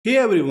Hey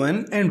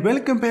everyone and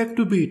welcome back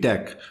to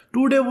BTech.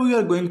 Today we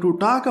are going to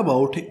talk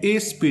about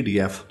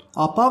AcePDF,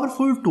 a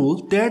powerful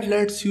tool that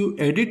lets you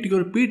edit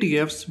your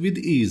PDFs with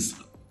ease.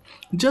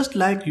 Just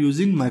like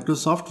using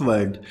Microsoft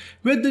Word.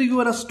 Whether you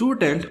are a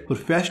student,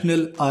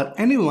 professional or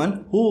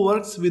anyone who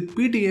works with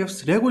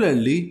PDFs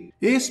regularly,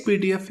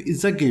 AcePDF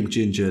is a game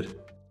changer.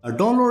 A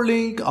download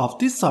link of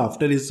this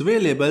software is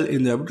available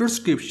in the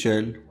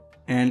description,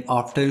 and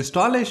after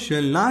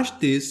installation launch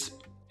this.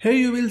 Here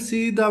you will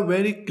see the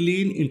very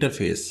clean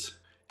interface.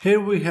 Here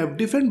we have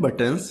different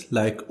buttons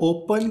like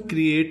open,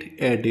 create,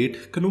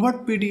 edit,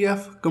 convert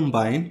PDF,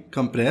 combine,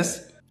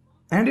 compress,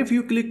 and if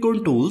you click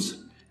on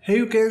tools, here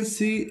you can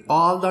see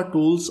all the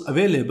tools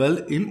available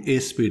in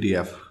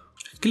AcePDF.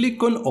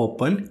 Click on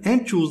open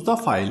and choose the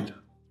file.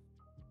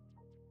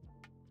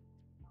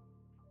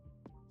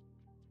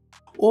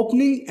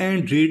 Opening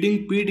and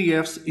reading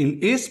PDFs in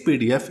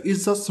AcePDF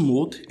is a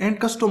smooth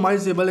and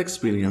customizable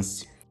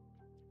experience.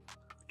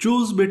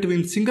 Choose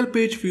between single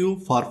page view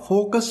for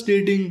focused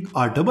reading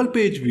or double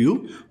page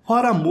view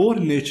for a more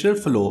natural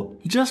flow,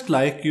 just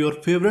like your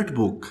favorite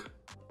book.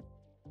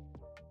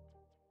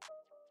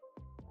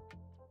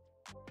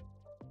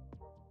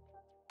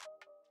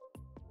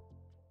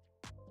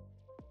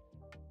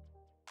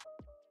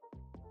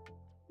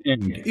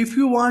 And if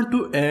you want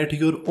to add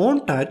your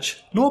own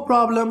touch, no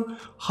problem,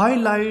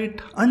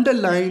 highlight,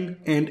 underline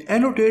and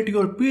annotate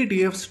your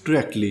PDFs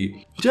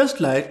directly,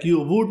 just like you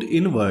would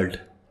in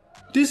Word.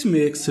 This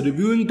makes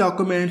reviewing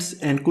documents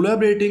and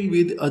collaborating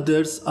with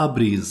others a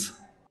breeze.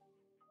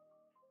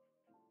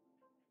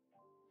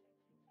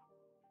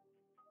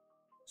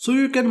 So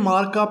you can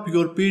mark up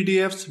your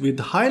PDFs with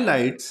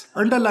highlights,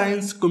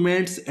 underlines,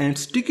 comments and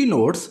sticky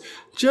notes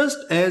just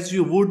as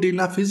you would in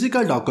a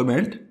physical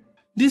document.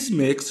 This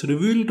makes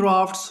reviewing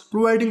drafts,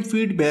 providing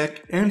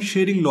feedback and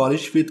sharing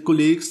knowledge with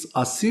colleagues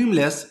a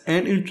seamless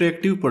and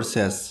interactive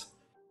process.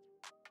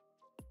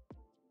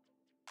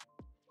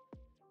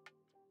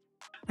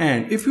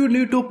 And if you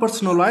need to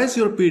personalize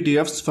your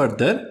PDFs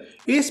further,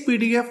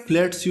 AcePDF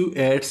lets you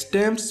add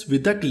stamps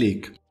with a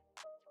click.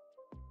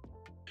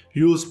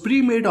 Use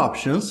pre-made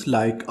options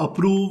like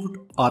approved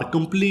or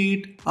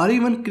complete or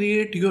even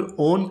create your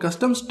own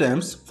custom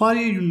stamps for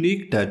a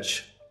unique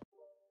touch.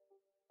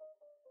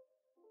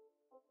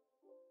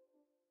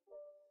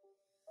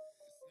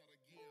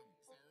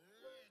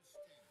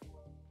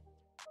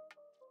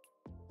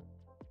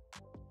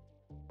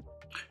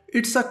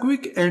 It's a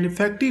quick and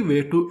effective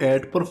way to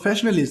add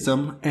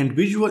professionalism and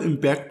visual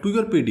impact to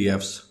your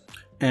PDFs.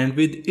 And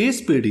with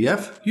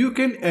AcePDF, you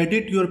can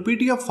edit your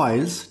PDF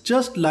files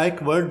just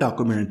like Word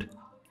document.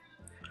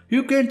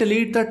 You can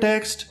delete the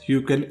text,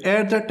 you can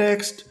add the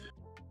text,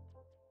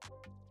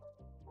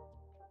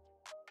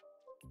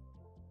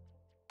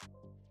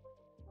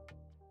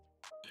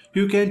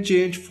 you can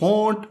change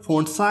font,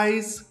 font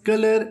size,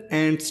 color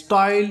and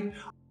style.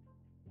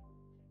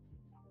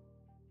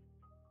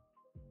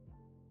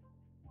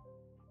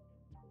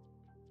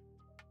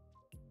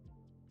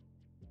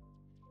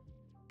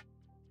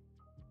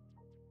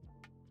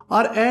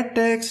 Or add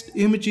text,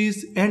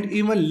 images and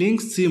even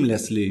links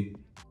seamlessly.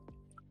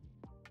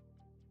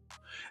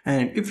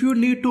 And if you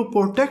need to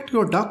protect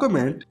your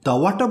document, the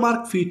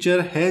watermark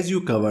feature has you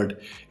covered.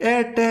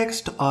 Add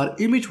text or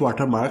image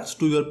watermarks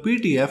to your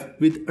PDF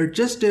with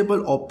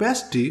adjustable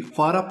opacity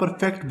for a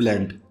perfect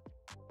blend.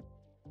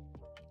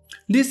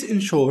 This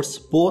ensures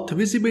both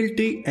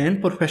visibility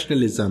and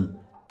professionalism.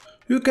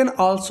 You can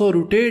also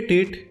rotate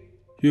it,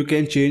 you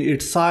can change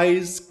its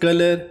size,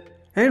 color,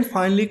 and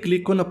finally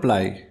click on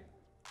apply.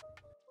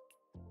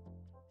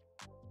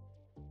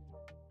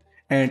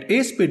 And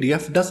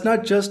AcePDF does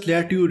not just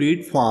let you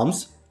read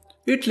forms,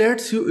 it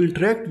lets you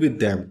interact with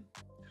them.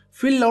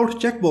 Fill out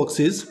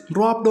checkboxes,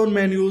 drop-down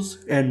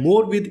menus, and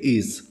more with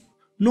ease.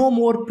 No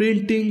more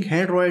printing,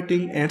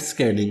 handwriting, and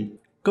scanning.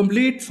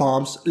 Complete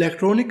forms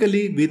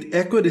electronically with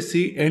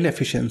accuracy and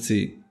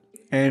efficiency.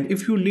 And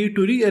if you need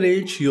to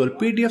rearrange your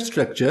PDF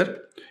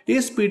structure,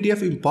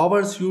 AcePDF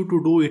empowers you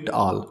to do it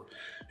all.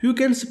 You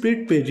can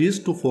split pages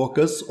to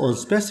focus on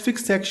specific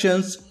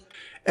sections,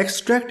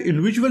 extract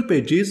individual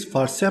pages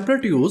for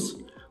separate use,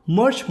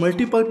 merge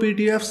multiple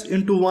PDFs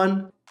into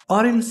one,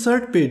 or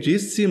insert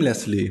pages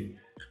seamlessly.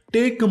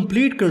 Take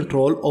complete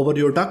control over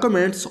your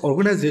document's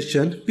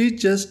organization with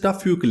just a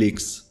few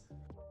clicks.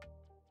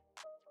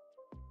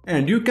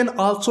 And you can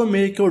also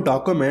make your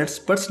documents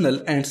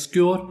personal and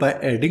secure by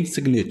adding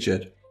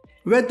signature.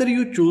 Whether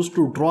you choose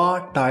to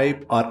draw,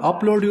 type, or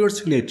upload your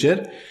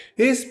signature,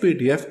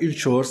 AcePDF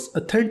ensures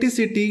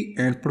authenticity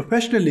and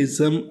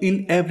professionalism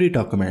in every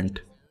document.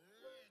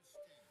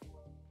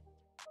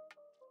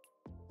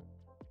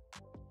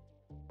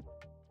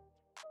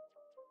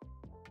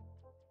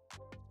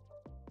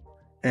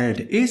 And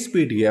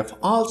AcePDF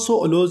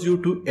also allows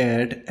you to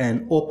add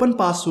an open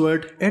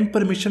password and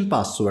permission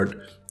password,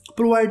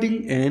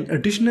 providing an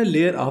additional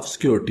layer of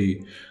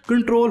security.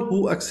 Control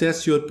who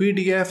access your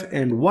PDF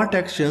and what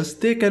actions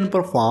they can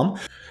perform,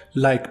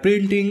 like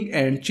printing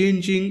and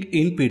changing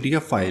in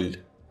PDF file.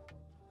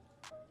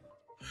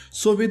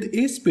 So with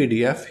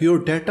AcePDF, your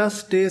data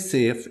stays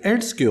safe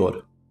and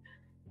secure.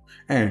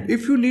 And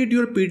if you need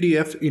your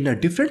PDF in a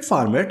different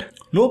format,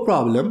 no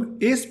problem,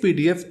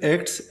 AcePDF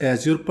acts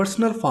as your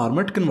personal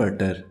format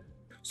converter.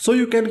 So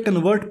you can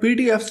convert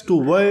PDFs to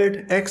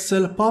Word,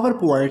 Excel,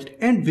 PowerPoint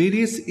and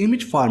various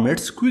image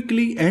formats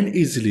quickly and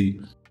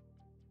easily.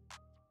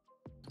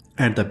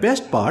 And the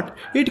best part,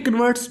 it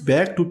converts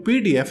back to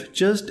PDF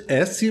just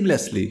as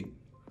seamlessly.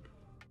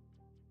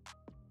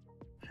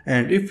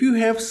 And if you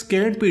have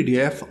scanned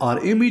PDF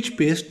or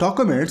image-based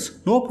documents,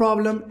 no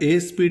problem,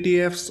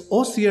 AcePDF's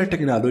OCR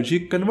technology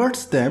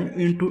converts them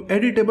into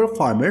editable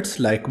formats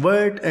like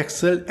Word,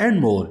 Excel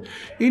and more.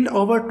 In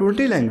over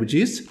 20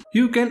 languages,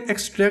 you can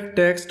extract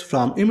text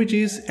from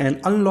images and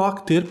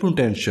unlock their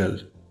potential.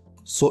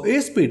 So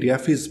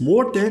AcePDF is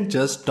more than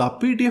just a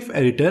PDF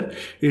editor,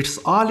 it's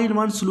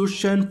all-in-one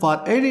solution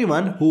for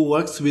anyone who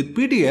works with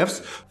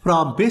PDFs,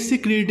 from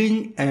basic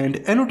reading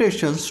and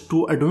annotations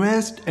to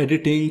advanced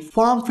editing,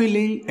 form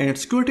filling and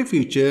security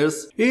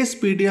features.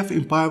 AcePDF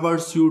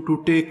empowers you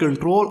to take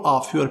control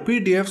of your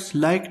PDFs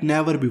like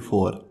never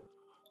before.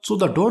 So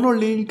the download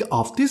link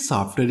of this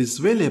software is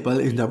available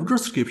in the video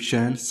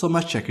description, so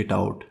must check it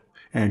out.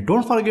 And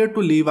don't forget to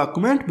leave a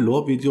comment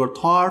below with your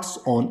thoughts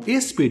on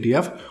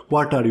AcePDF.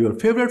 What are your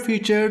favorite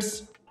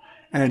features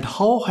and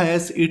how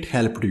has it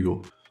helped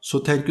you? So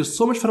thank you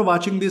so much for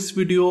watching this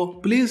video.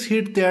 Please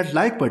hit that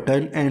like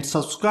button and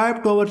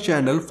subscribe to our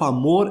channel for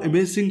more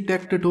amazing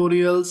tech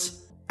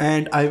tutorials.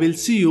 And I will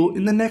see you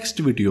in the next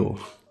video.